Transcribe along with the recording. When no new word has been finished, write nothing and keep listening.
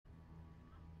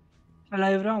Hello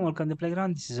everyone, welcome to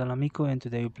Playground. This is Alamico and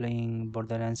today we're playing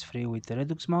Borderlands 3 with the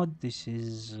Redux mode. This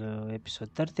is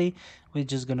episode 30. We're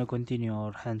just gonna continue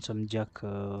our handsome Jack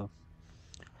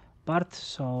part,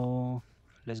 so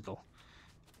let's go.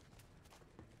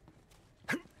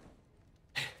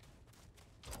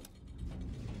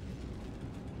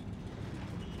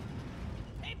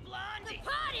 Hey, Blondie! The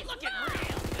party's looking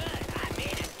real good. I mean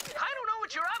it. I don't know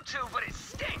what you're up to, but it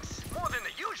stinks. More than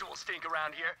the usual stink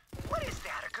around here. What is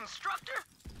that, a constructor?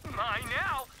 Mine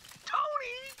now.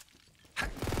 Tony!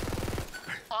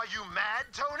 Are you mad,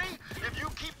 Tony? If you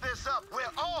keep this up,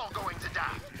 we're all going to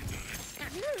die.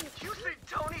 You think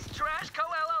Tony's Trash Co.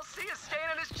 LLC is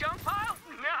staying in his junk pile?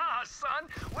 Nah, son.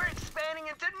 We're expanding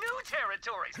into new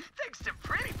territories, thanks to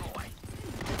Pretty Boy.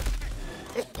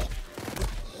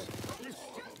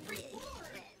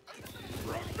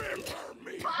 Remember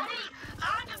me. Buddy,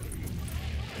 I'm...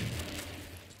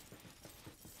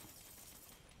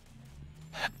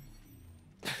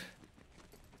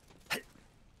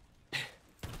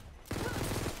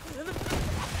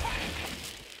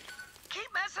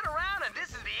 Keep messing around and this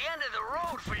is the end of the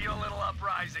road for your little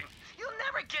uprising. You'll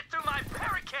never get through my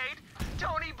barricade.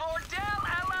 Tony Bordell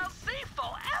LLC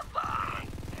forever.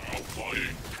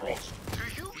 Fighting trust. Do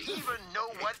you even know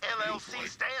what LLC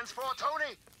stands for,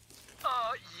 Tony?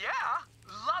 Yeah.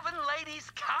 Loving ladies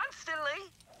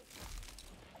constantly.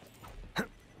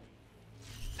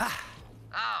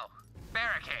 Oh,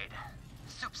 barricade.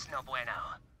 Soup's no bueno.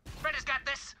 Brenda's got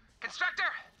this.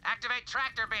 Constructor, activate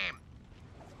tractor beam.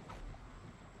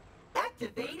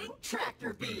 Activating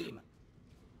tractor beam.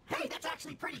 Hey, that's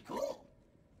actually pretty cool.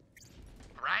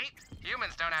 Right?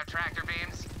 Humans don't have tractor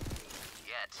beams.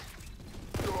 Yet.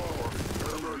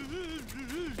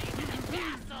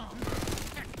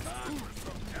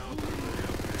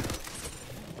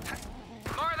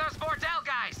 More of those Bordell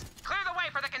guys. Clear the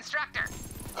way for the constructor.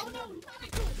 Oh no, not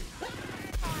again.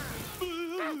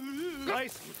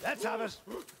 Right, let's have it.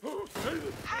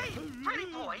 Hey, Pretty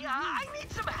Boy, I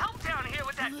need some help down here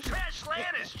with that Trash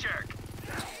Lannis jerk.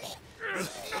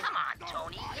 Come on,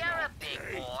 Tony. You're a big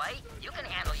boy. You can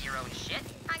handle your own shit.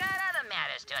 I got other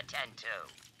matters to attend to.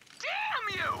 Damn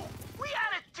you! We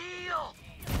had a deal.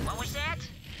 What was that?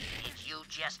 Did you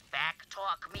just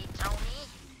backtalk me, Tony?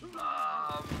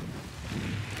 No.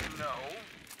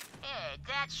 Eh,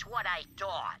 that's what I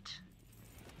thought.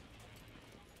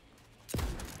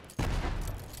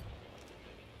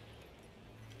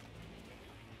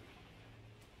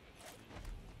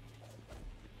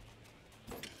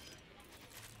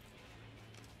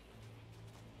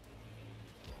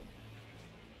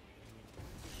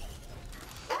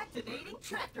 Activating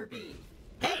tractor beam.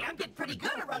 Hey, I'm getting pretty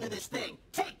good at running this thing.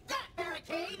 Take that,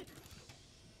 barricade.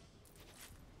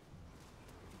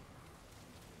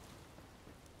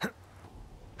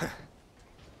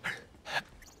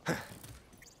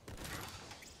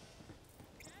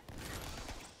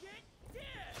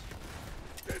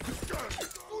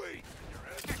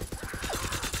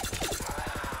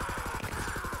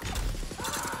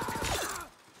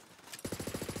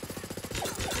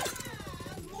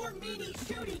 More meaty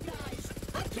shooty guys.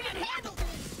 I can't handle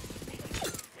this.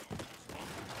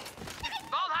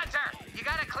 Vault Hunter, you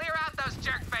gotta clear out those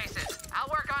jerk faces. I'll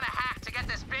work on a hack to get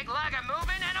this big lug a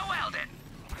moving and a welding.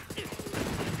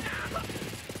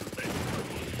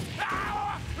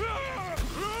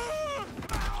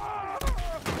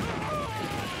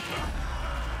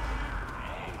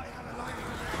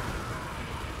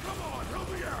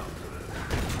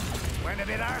 Went a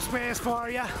bit our space for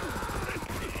you.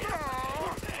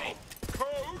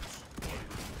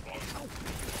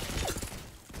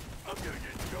 I'm gonna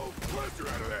get no pleasure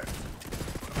out of this.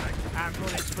 And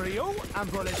bullets for you,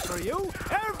 and bullets for you.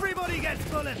 Everybody gets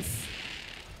bullets.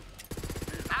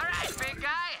 All right, big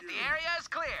guy, the area is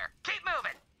clear. Keep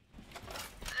moving.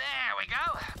 There we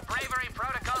go. Bravery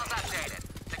protocols updated.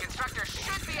 The constructor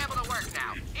should be able to work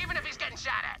now, even if he's getting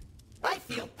shot at. I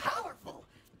feel powerful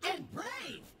and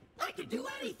brave. I can do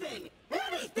anything.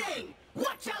 Anything.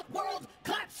 Watch out, world.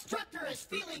 Clapstructor is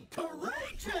feeling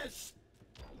courageous.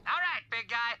 All right, big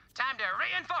guy, time to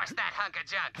reinforce that hunk of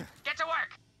junk. Get to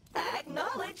work.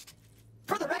 Acknowledged.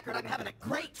 For the record, I'm having a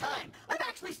great time. I'm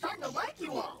actually starting to like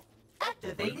you all.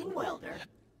 Activating welder.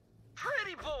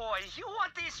 Pretty Boy, you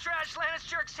want these Trash Lannis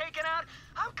jerks taken out?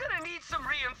 I'm gonna need some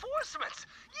reinforcements.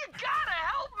 You gotta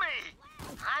help me.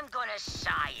 I'm gonna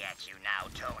sigh at you now,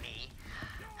 Tony.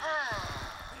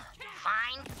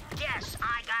 Fine. Guess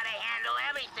I gotta handle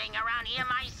everything around here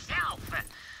myself.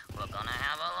 We're gonna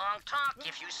have a long talk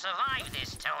if you survive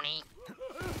this, Tony.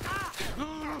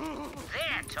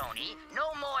 There, Tony.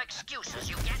 No more excuses,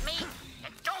 you get me?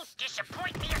 And don't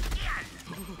disappoint me again!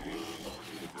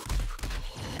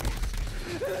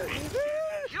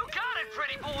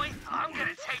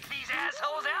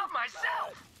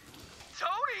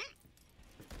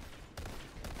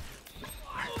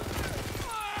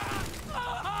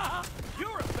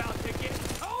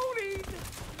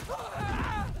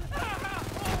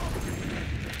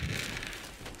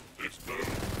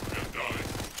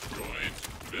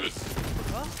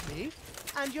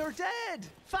 And you're dead!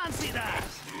 Fancy that!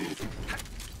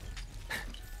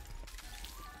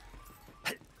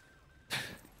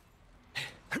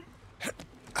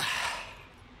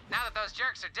 Now that those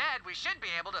jerks are dead, we should be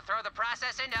able to throw the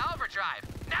process into overdrive.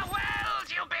 Now, Wells,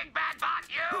 you big bad bot,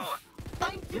 you!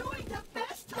 I'm doing the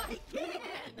best I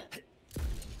can!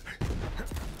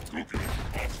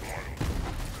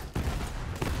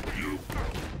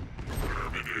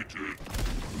 Terminated.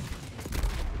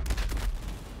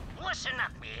 Listen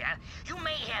up here. You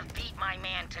may have beat my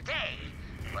man today,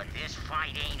 but this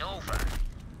fight ain't over.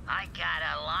 I got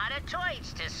a lot of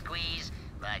toys to squeeze,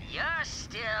 but you're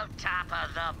still top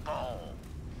of the bowl.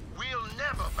 We'll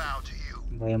never bow to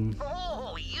you.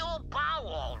 Oh, you'll bow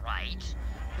all right.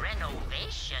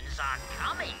 Renovations are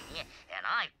coming, and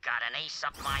I've got an ace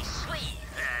up my sleeve.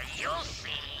 You'll see.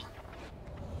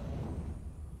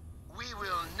 We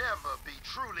will never be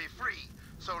truly free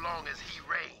so long as he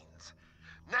reigns.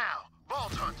 Now,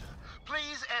 Vault Hunter,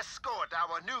 please escort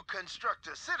our new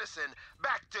constructor citizen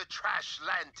back to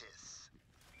Trashlantis.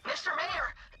 Mr.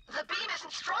 Mayor, the beam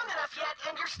isn't strong enough yet,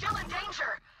 and you're still in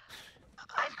danger.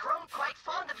 I've grown quite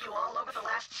fond of you all over the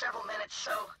last several minutes,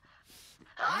 so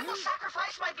I will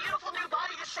sacrifice my beautiful new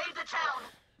body to save the town.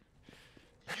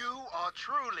 You are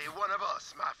truly one of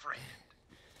us, my friend.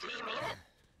 Do you mean it?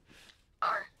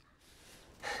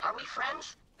 Are we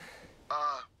friends?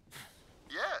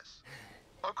 Yes,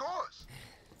 of course.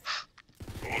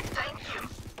 Thank you.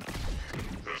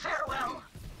 Farewell,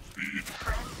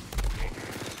 friend.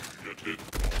 Get it.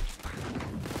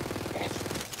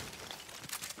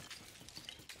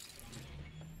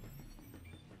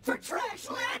 For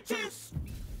Trashlantis!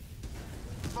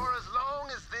 For as long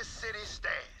as this city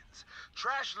stands,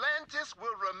 Trashlantis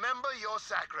will remember your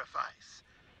sacrifice.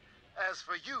 As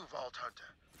for you, Vault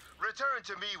Hunter, return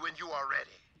to me when you are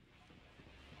ready.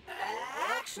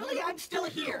 Actually, I'm still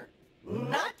here.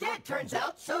 Not dead, turns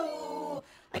out, so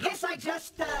I guess I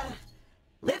just,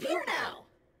 live here now.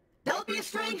 Don't be a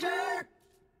stranger!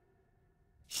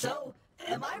 So,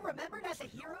 am I remembered as a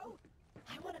hero?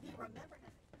 I want to be remembered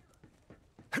as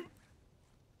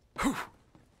a hero.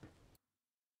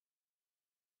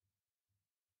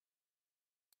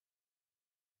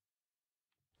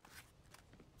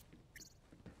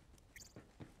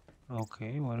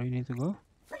 Okay, where do we need to go?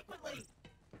 Frequently!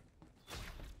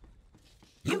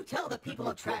 You tell the people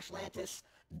of Trashlantis,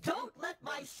 don't let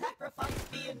my sacrifice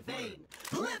be in vain.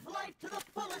 Live life to the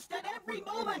fullest at every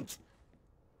moment!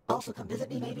 Also come visit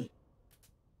me, maybe?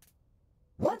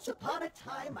 Once upon a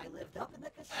time, I lived up in the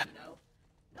casino.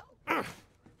 No.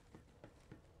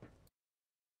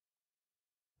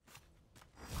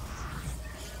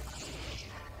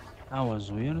 That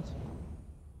was weird.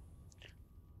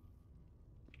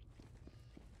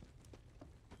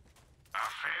 A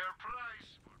fair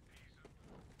price for peace.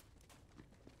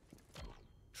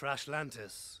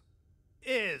 Trashlantis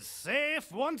is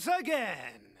safe once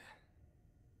again.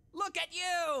 Look at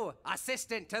you!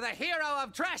 Assistant to the hero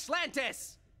of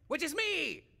Trashlantis! Which is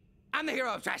me! I'm the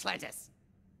hero of Trashlantis!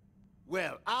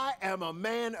 Well, I am a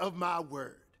man of my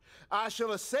word. I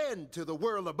shall ascend to the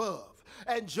world above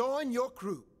and join your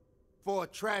crew. For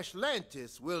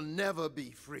Trashlantis will never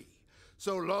be free,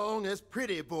 so long as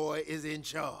Pretty Boy is in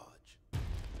charge.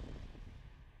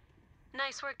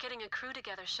 Nice work getting a crew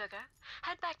together, Sugar.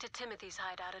 Head back to Timothy's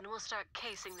hideout and we'll start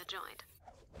casing the joint.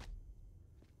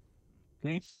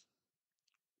 Okay.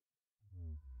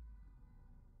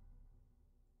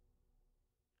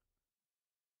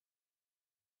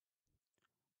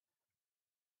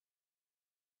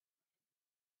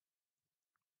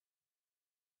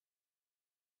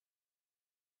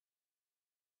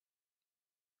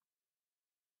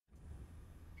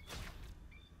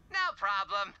 No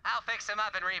problem. I'll fix him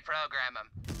up and reprogram him.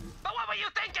 But what were you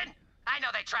thinking? I know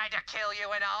they tried to kill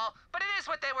you and all, but it is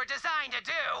what they were designed to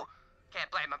do. Can't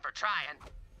blame them for trying.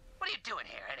 What are you doing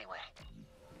here, anyway?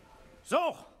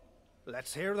 So,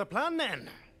 let's hear the plan then.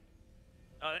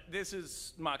 This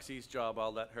is Moxie's job.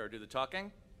 I'll let her do the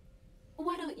talking.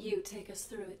 Why don't you take us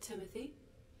through it, Timothy?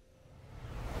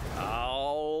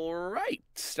 All right.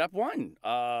 Step one.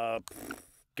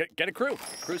 Get a crew.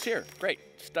 Crew's here. Great.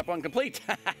 Step one complete.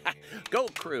 Go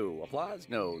crew. Applause?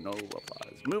 No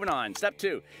applause. Moving on. Step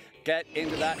two. Get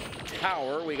into that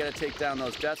tower. We got to take down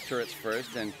those death turrets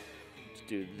first. And to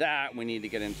do that, we need to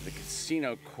get into the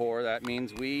casino core. That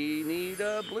means we need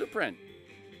a blueprint.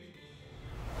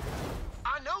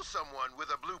 I know someone with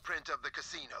a blueprint of the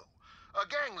casino. A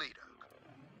gang leader.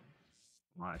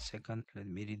 1 second, let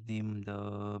me redeem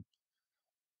the...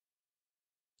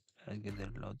 I'll get the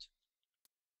loads.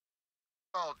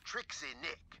 Called Trixie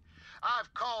Nick.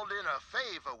 I've called in a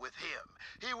favor with him.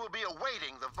 He will be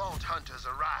awaiting the Vault Hunters'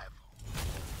 arrival.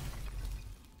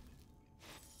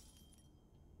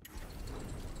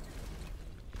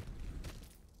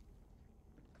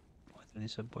 What a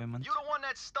disappointment. You the one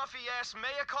that stuffy-ass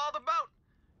mayor called about?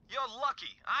 You're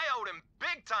lucky. I owed him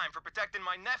big time for protecting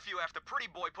my nephew after Pretty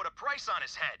Boy put a price on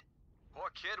his head. Poor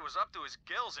kid was up to his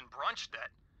gills in brunch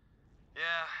debt.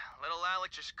 Yeah, little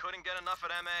Alec just couldn't get enough of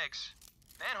them eggs.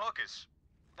 And hookers.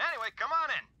 Anyway, come on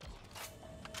in.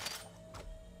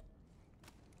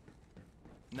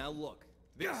 Now look,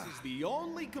 this is the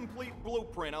only complete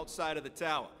blueprint outside of the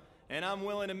tower, and I'm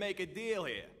willing to make a deal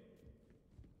here.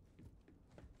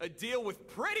 A deal with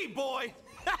Pretty Boy?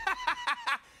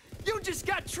 You just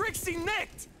got Trixie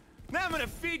nicked! Now I'm gonna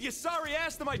feed your sorry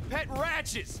ass to my pet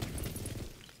ratchets!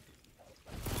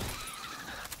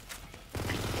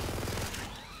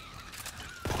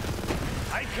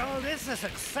 I call this a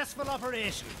successful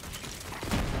operation.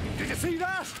 Did you see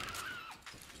that?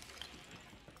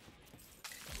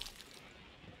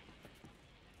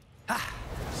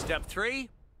 Step 3,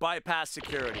 bypass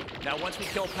security. Now, once we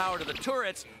kill power to the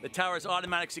turrets, the tower's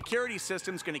automatic security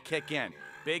system's gonna kick in.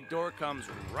 Big door comes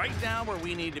right down where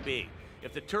we need to be.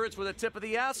 If the turrets were the tip of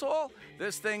the asshole,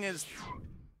 this thing is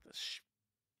the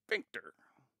sphincter.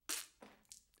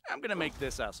 I'm gonna make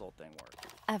this asshole thing work.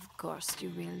 Of course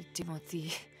you will,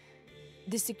 Timothy.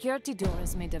 The security door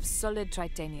is made of solid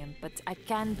titanium, but I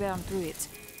can burn through it.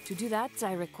 To do that,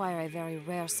 I require a very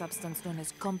rare substance known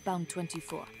as Compound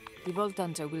 24. The Vault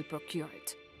Hunter will procure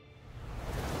it.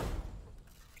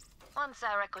 Once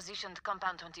I requisitioned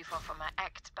Compound 24 for my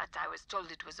act, but I was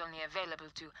told it was only available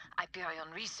to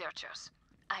Hyperion researchers.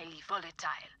 Highly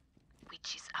volatile,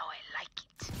 which is how I like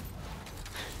it.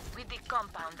 With the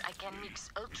compound, I can mix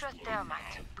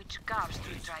ultra-thermite, which carves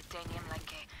through titanium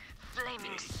like a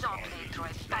flaming saw blade through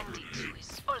a bandit who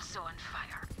is also on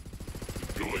fire.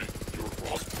 Julie, you're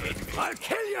frostbitten. I'll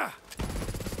kill you!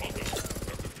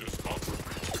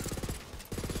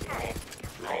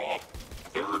 Drop.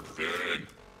 Third thing.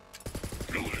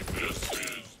 Julie, this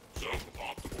is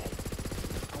suboptimal.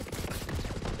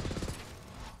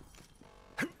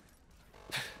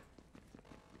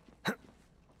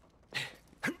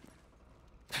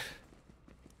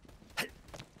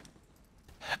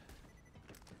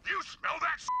 You smell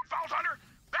that, Vault Hunter?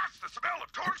 That's the smell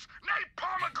of Torque's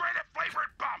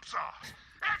pomegranate-flavored bomb sauce.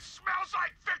 It smells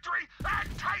like victory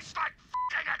and tastes like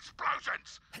f***ing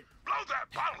explosions. Blow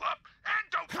that bottle up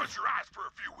and don't close your eyes for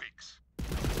a few weeks.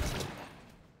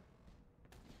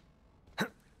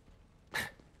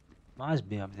 Must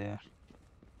be up there.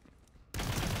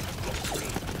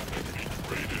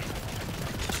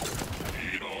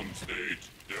 Need on stage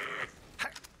death.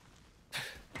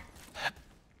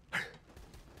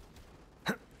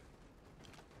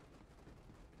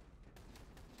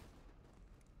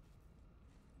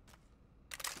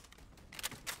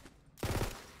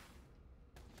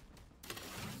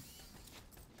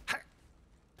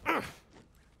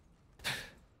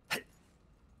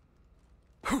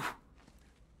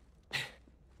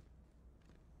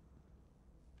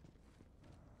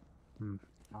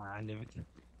 I leave it.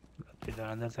 Let's do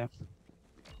another time.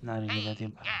 Not really that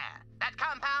deep. Yeah, that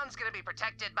compound's gonna be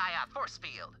protected by a force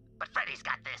field. But Freddy's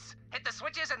got this. Hit the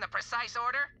switches in the precise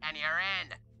order, and you're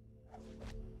in.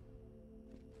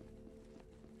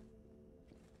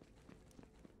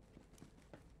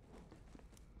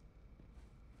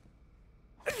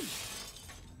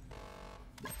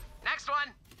 Next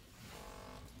one.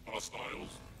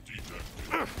 Hostiles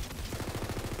detected.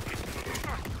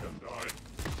 And die.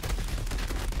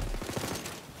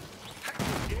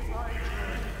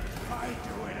 I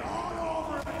do it all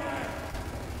over again!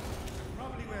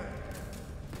 Probably will.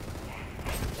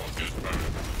 Fuck is back.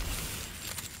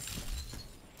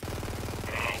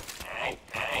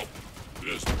 Ow.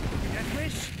 This. Get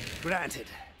wish? Granted.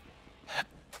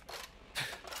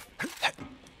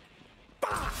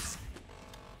 Boss!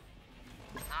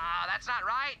 Oh, that's not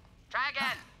right. Try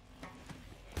again.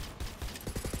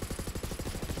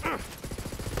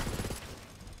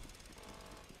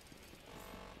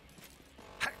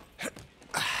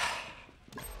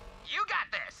 You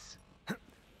got this.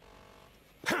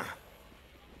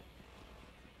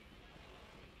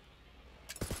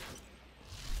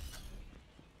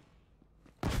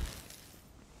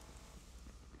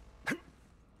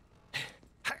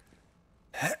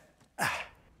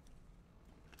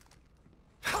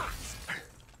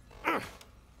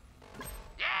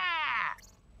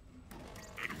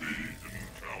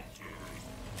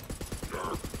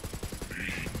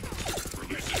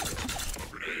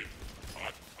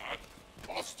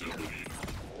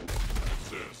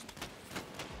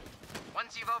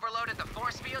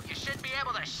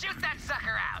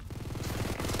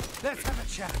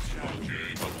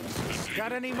 Cha-cha.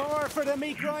 Got any more for the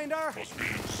meat grinder? Must be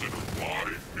considered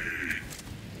live meat.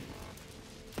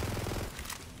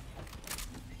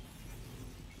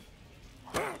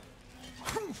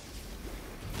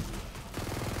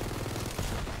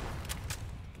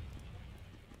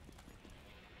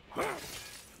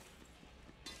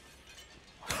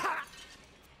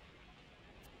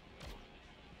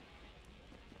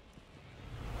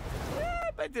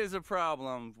 But there's a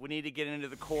problem. We need to get into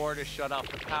the core to shut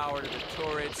off the power to the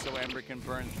turrets so Ember can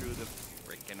burn through the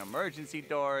freaking emergency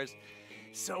doors.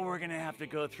 So we're gonna have to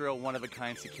go through a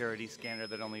one-of-a-kind security scanner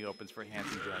that only opens for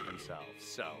Handsome Jack himself.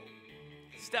 So,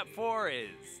 step 4 is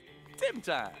Tim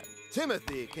time.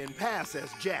 Timothy can pass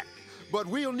as Jack, but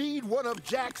we'll need one of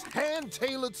Jack's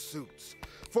hand-tailored suits.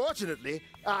 Fortunately,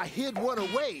 I hid one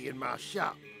away in my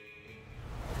shop.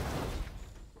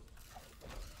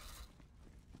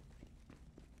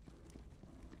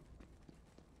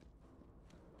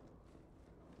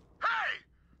 Hey!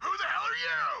 Who the hell are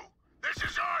you? This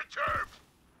is our turf!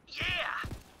 Yeah,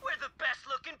 we're the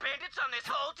best-looking bandits on this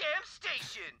whole damn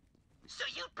station. So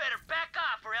you'd better back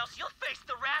off or else you'll face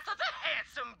the wrath of the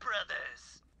Handsome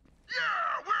Brothers.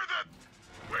 Yeah, we're the...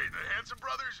 Wait, the Handsome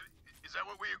Brothers? Is that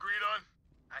what we agreed on?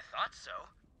 I thought so.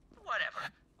 Whatever.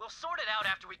 We'll sort it out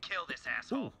after we kill this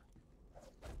asshole.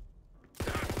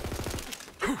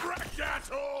 Correct,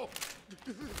 asshole!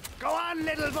 Go on,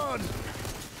 little bud.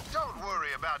 Don't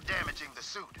worry about damaging the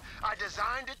suit. I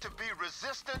designed it to be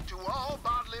resistant to all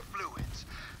bodily fluids.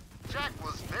 Jack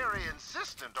was very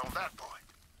insistent on that point.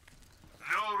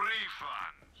 No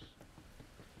refunds.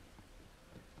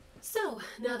 So,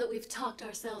 now that we've talked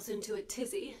ourselves into a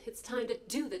tizzy, it's time to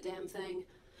do the damn thing.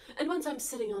 And once I'm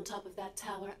sitting on top of that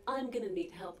tower, I'm gonna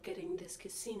need help getting this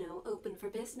casino open for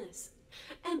business.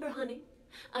 Amber, honey,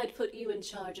 I'd put you in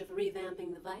charge of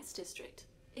revamping the Vice District,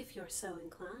 if you're so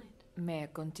inclined. May I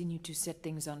continue to set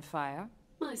things on fire?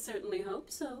 I certainly hope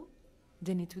so.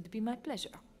 Then it would be my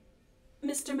pleasure.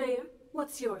 Mr. Mayor,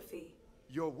 what's your fee?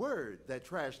 Your word that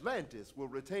Trashlantis will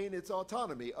retain its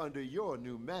autonomy under your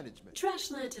new management.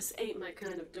 Trashlantis ain't my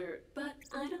kind of dirt, but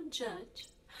I don't judge.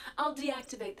 I'll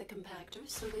deactivate the compactor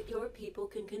so that your people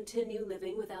can continue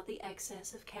living without the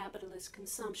excess of capitalist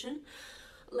consumption,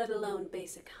 let alone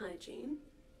basic hygiene.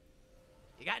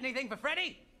 You got anything for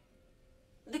Freddy?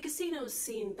 The casino's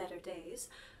seen better days.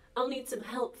 I'll need some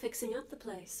help fixing up the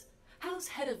place. How's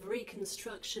head of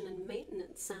reconstruction and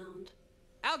maintenance sound?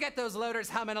 I'll get those loaders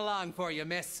humming along for you,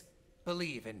 miss.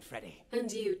 Believe in Freddy.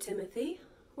 And you, Timothy?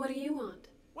 What do you want?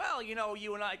 Well, you know,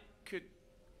 you and I could...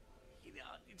 You know,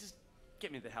 just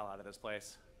get me the hell out of this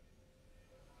place.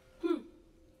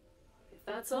 If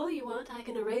that's all you want, I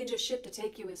can arrange a ship to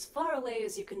take you as far away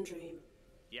as you can dream.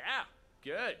 Yeah,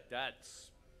 good.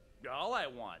 That's all I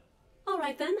want. All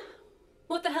right, then.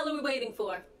 What the hell are we waiting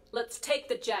for? Let's take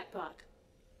the jackpot.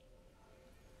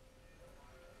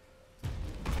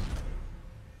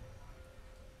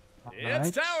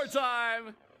 It's tower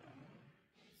time!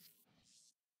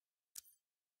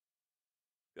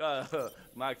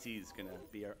 Moxie's gonna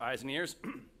be our eyes and ears.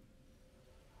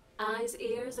 Eyes,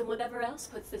 ears, and whatever else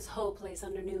puts this whole place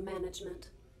under new management.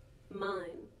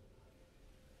 Mine.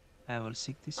 Level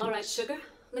 66. All right, Sugar.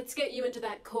 Let's get you into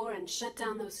that core and shut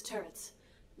down those turrets.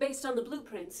 Based on the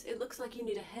blueprints, it looks like you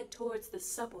need to head towards the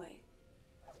subway.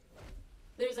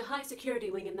 There's a high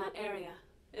security wing in that area.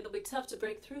 It'll be tough to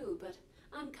break through, but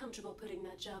I'm comfortable putting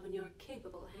that job in your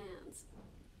capable hands.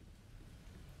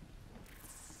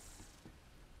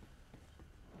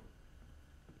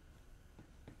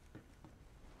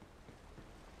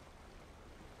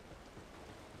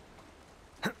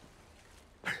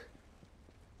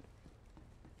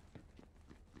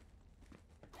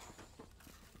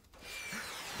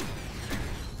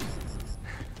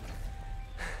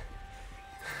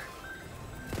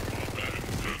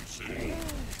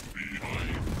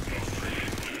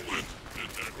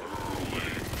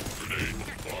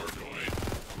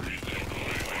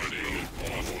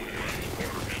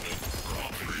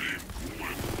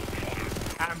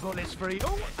 Bullets for you,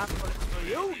 and bullets for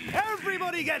you.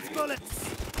 Everybody gets bullets!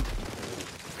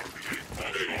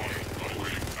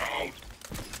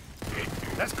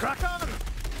 Let's crack on!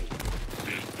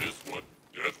 Is this what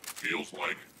death feels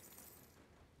like?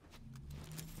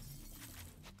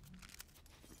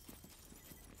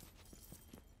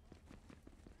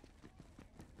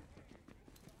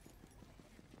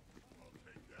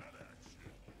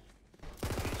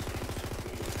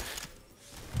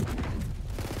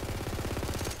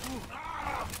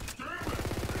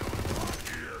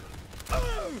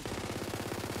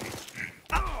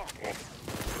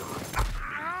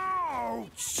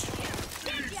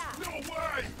 No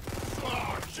way!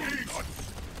 Ah,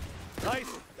 jeez!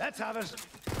 Let's have it.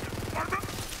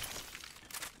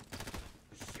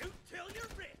 Shoot till you're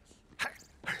rich.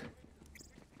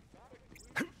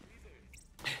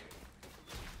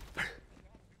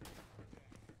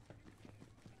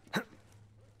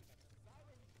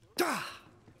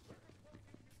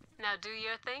 Now do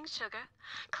your thing, sugar.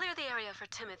 Clear the area for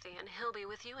Timothy, and he'll be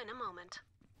with you in a moment.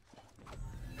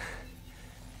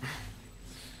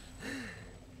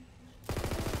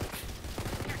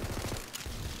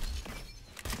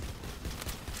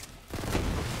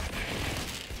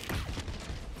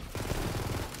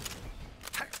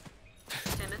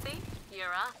 Timothy,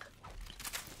 you're up.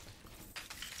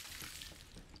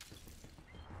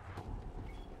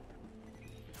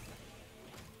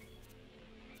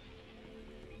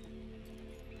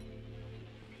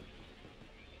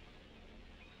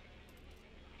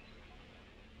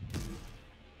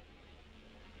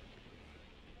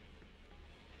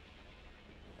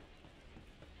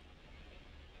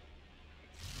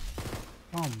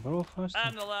 Come on, bro, first.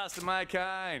 I'm the last of my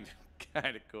kind.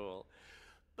 Kinda cool.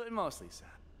 But mostly sad.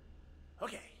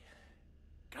 Okay.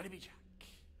 Gotta be Jack.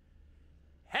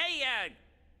 Hey,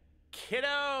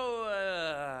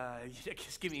 kiddo!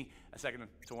 Just give me a second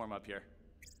to warm up here.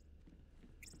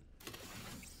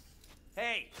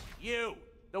 Hey, you!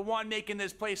 The one making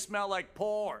this place smell like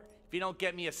pork. If you don't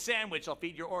get me a sandwich, I'll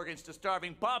feed your organs to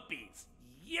starving puppies.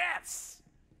 Yes!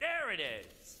 There it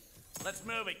is! Let's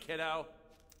move it, kiddo.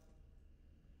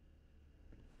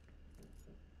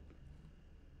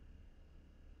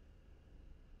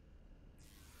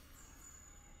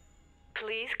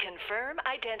 Please confirm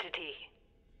identity.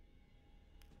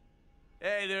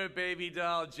 Hey there, baby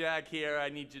doll. Jack here. I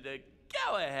need you to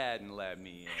go ahead and let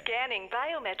me in. Scanning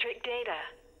biometric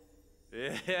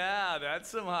data. Yeah, that's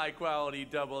some high-quality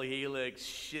double helix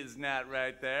shiznat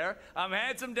right there. I'm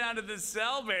handsome down to the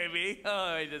cell, baby. Oh,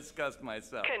 I discussed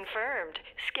myself. Confirmed.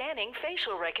 Scanning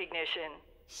facial recognition.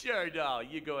 Sure, doll.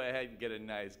 You go ahead and get a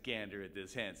nice gander at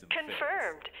this handsome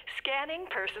Confirmed. Scanning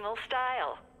personal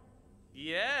style.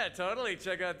 Yeah, totally.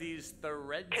 Check out these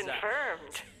threads.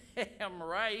 Confirmed. Damn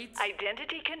right.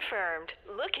 Identity confirmed.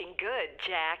 Looking good,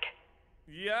 Jack.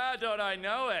 Yeah, don't I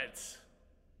know it?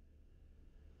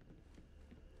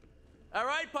 All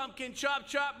right, Pumpkin, chop,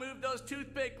 chop, move those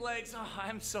toothpick legs. Oh,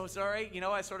 I'm so sorry. You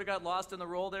know, I sort of got lost in the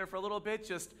roll there for a little bit.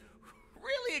 Just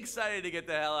really excited to get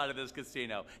the hell out of this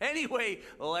casino. Anyway,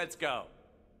 let's go.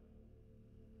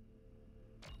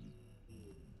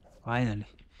 Finally.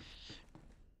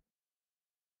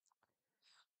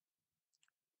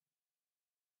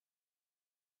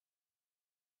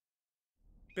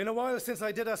 Been a while since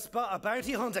I did a spot of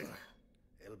bounty hunting.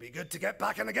 It'll be good to get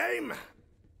back in the game.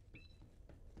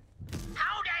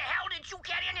 How the hell did you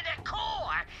get into the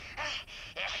core?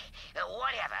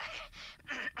 Whatever.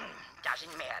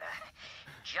 Doesn't matter.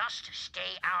 Just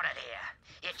stay out of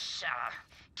there. It's,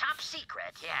 top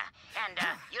secret, yeah. And,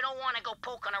 you don't want to go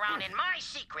poking around in my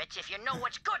secrets if you know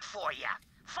what's good for you.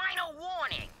 Final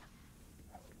warning.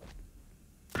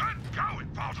 Good going,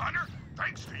 Vault Hunter.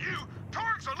 Thanks to you,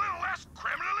 Torg's a little less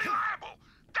criminally liable.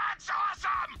 That's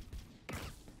awesome!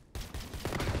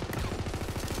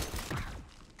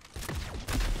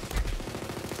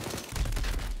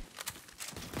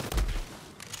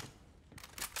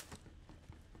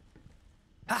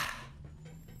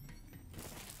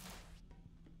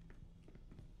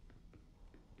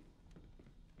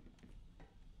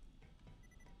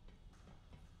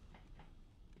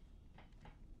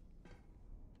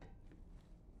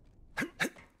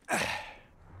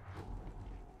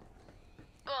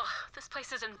 This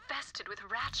place is infested with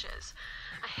ratches.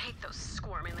 I hate those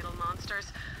squirmy little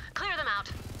monsters. Clear them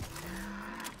out.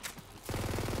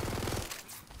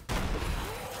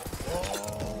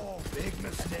 Oh, big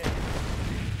mistake.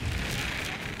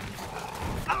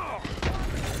 Oh!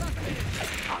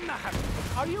 I'm not happy.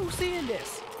 Are you seeing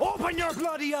this? Open your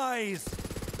bloody eyes!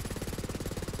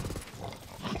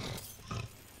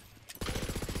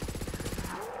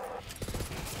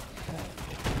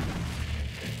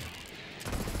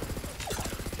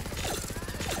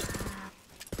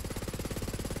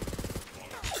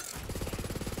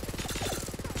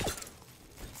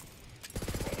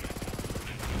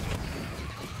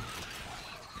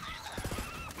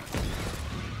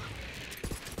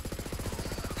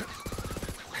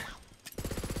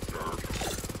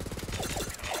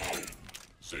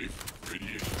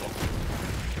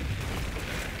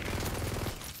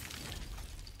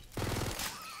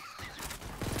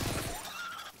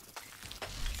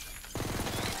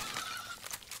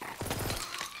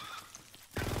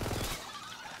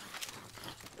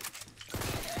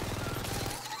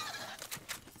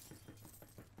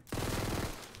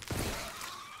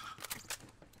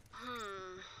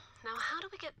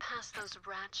 those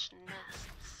ratch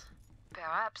nests?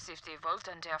 Perhaps if the Vault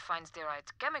Hunter finds the right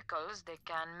chemicals, they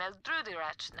can melt through the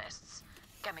ratch nests.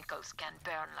 Chemicals can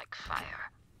burn like fire.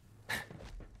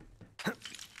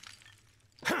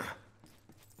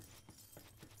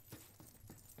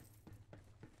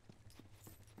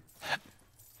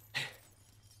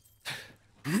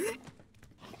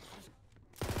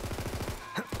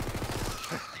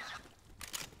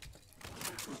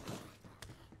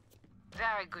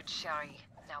 Very good, Sherry.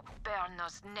 Now burn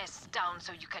those nests down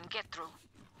so you can get through.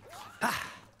 Oh,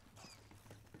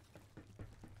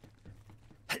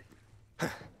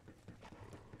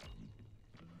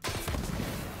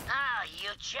 you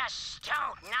just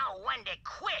don't know when to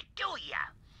quit, do ya?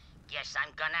 Guess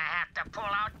I'm gonna have to pull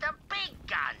out the big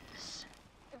guns.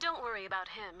 Don't worry about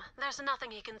him. There's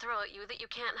nothing he can throw at you that you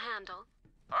can't handle.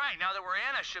 Alright, now that we're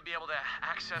in, I should be able to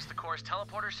access the core's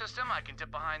teleporter system. I can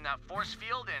dip behind that force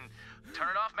field and turn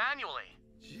it off manually.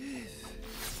 Jeez.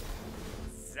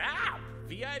 Zap!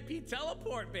 VIP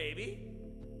teleport, baby.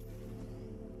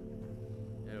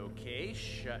 Okay,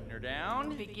 shutting her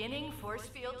down. Beginning force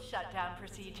field shutdown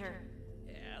procedure.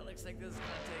 Yeah, looks like this is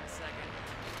gonna take a second.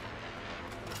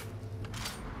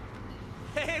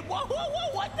 Hey, whoa, whoa,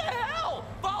 whoa, what the hell?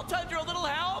 Vault Hunter, a little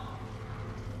help?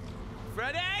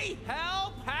 Freddy,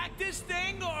 help! Hack this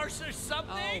thing or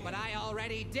something? Oh, but I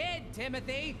already did,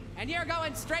 Timothy. And you're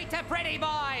going straight to Pretty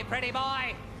Boy, Pretty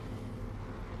Boy.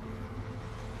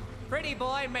 Pretty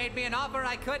Boy made me an offer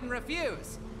I couldn't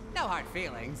refuse. No hard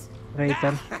feelings.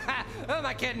 Traitor. Who am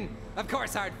I kidding? Of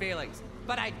course hard feelings.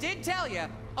 But I did tell you,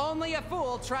 only a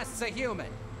fool trusts a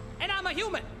human. And I'm a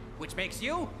human, which makes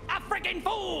you a freaking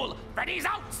fool! Freddy's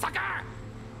out, sucker!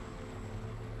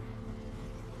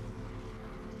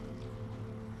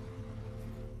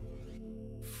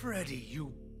 Freddy,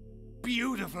 you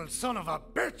beautiful son of a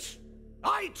bitch!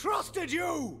 I trusted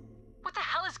you! What the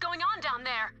hell is going on down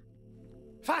there?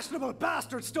 Fashionable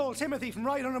bastard stole Timothy from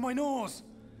right under my nose.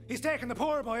 He's taken the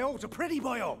poor boyo to Pretty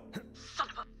boyo. Son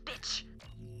of a bitch!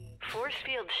 Force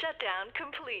field shutdown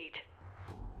complete.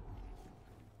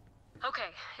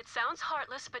 Okay, it sounds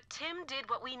heartless, but Tim did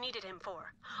what we needed him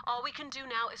for. All we can do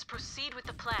now is proceed with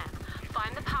the plan.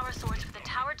 Find the power source for the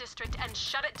Tower District and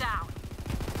shut it down.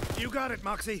 You got it,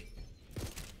 Moxie.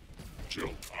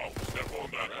 Chill out. Step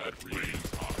on that head, please.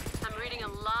 I'm reading a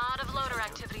lot of loader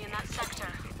activity in that sector.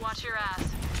 Watch your ass.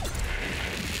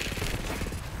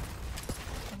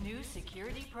 New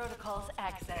security protocols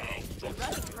access.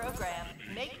 Running program.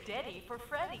 Make Daddy for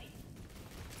Freddy.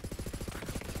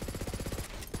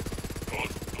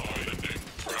 Unending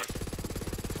pressure.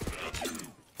 Have you?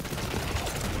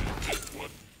 Is this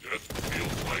what death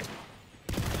feels like?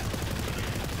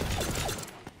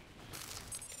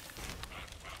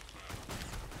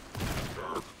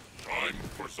 Dirk, time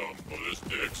for some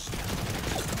ballistics.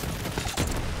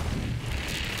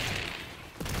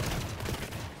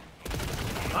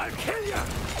 I'll kill you!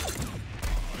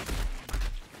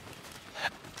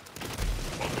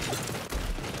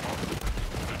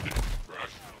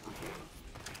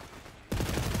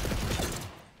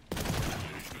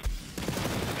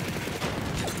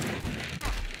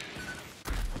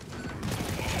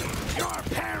 Your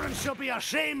parents should be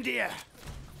ashamed of you!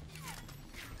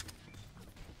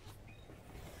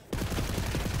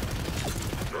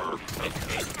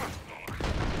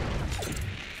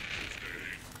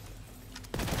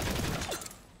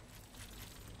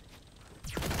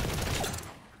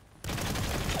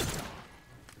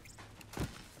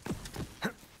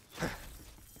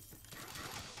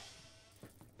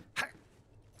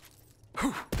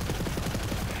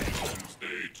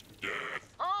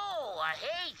 Oh,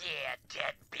 hey there,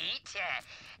 deadbeat.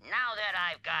 Now that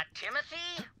I've got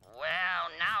Timothy, well,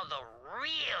 now the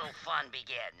real fun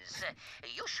begins.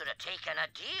 You should have taken a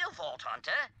deal, Vault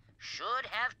Hunter. Should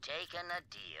have taken a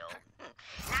deal.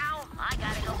 Now, I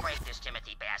gotta go break this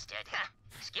Timothy bastard.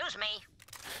 Excuse me.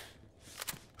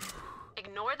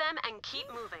 Ignore them and keep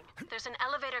moving. There's an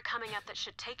elevator coming up that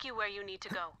should take you where you need to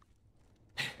go.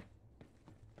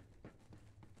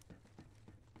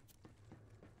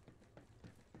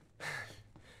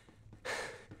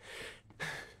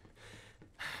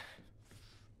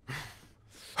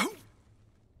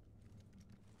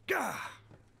 Gah!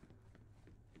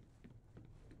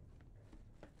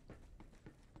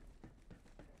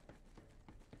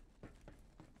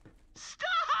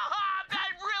 Stop! That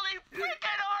really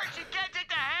freaking hard to get it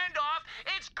to hand off.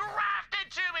 It's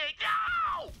grafted to me.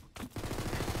 No!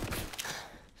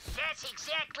 That's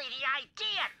exactly the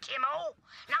idea, Timo.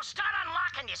 Now start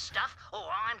unlocking this stuff,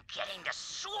 or I'm getting the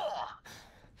saw.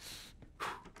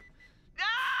 No!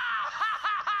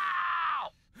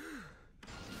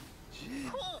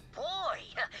 Oh boy,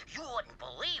 You wouldn't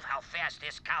believe how fast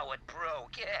this coward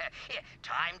broke.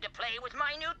 Time to play with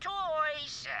my new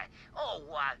toys.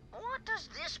 What does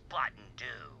this button do?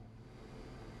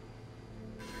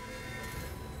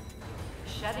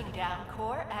 Shutting down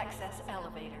core access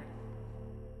elevator.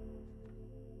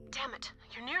 Damn it,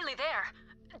 you're nearly there.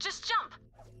 Just jump!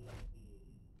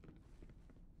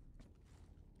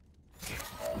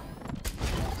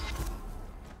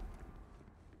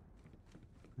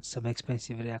 Some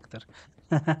expensive reactor.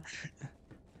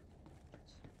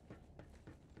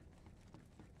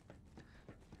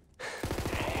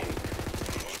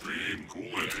 Stream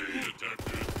coolant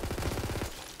detected.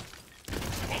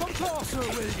 Come closer, will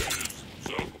you?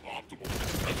 Suboptimal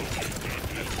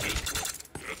penalty.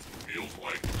 Death feels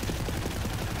like.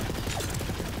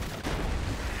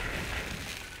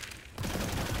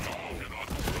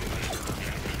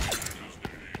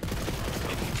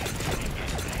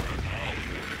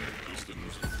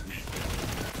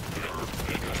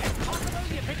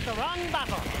 Possible you picked the wrong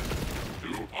battle.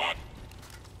 Too hot.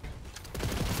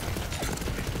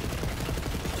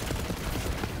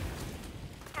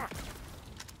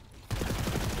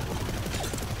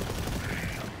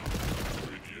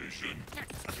 Radiation.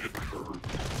 It hurt.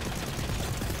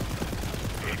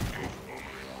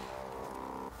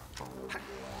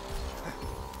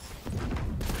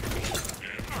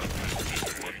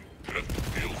 Death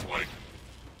feels like.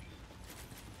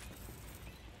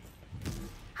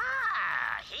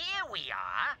 Here we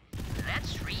are.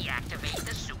 Let's reactivate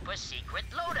the super secret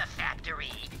loader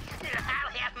factory.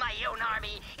 I'll have my own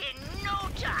army in no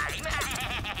time.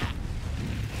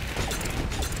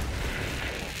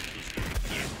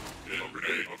 A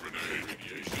grenade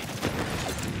radiation.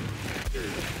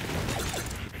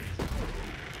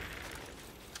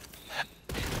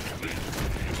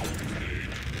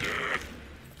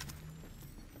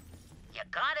 You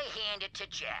gotta hand it to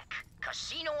Jack.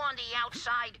 Casino on the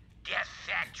outside, death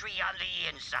factory on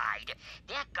the inside.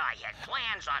 That guy had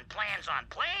plans on plans on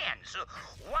plans.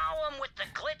 Wow him with the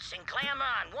glitz and glamour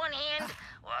on one hand,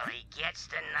 while he gets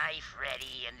the knife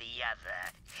ready in the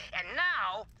other. And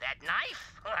now, that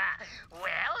knife,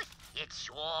 well, it's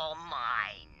all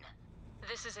mine.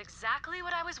 This is exactly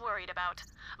what I was worried about.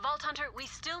 Vault Hunter, we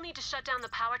still need to shut down the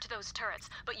power to those turrets,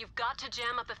 but you've got to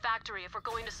jam up the factory if we're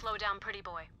going to slow down Pretty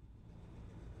Boy.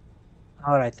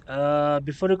 Alright,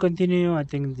 before we continue, I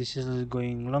think this is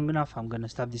going long enough. I'm gonna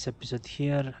stop this episode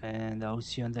here, and I'll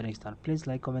see you on the next one. Please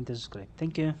like, comment, and subscribe.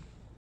 Thank you.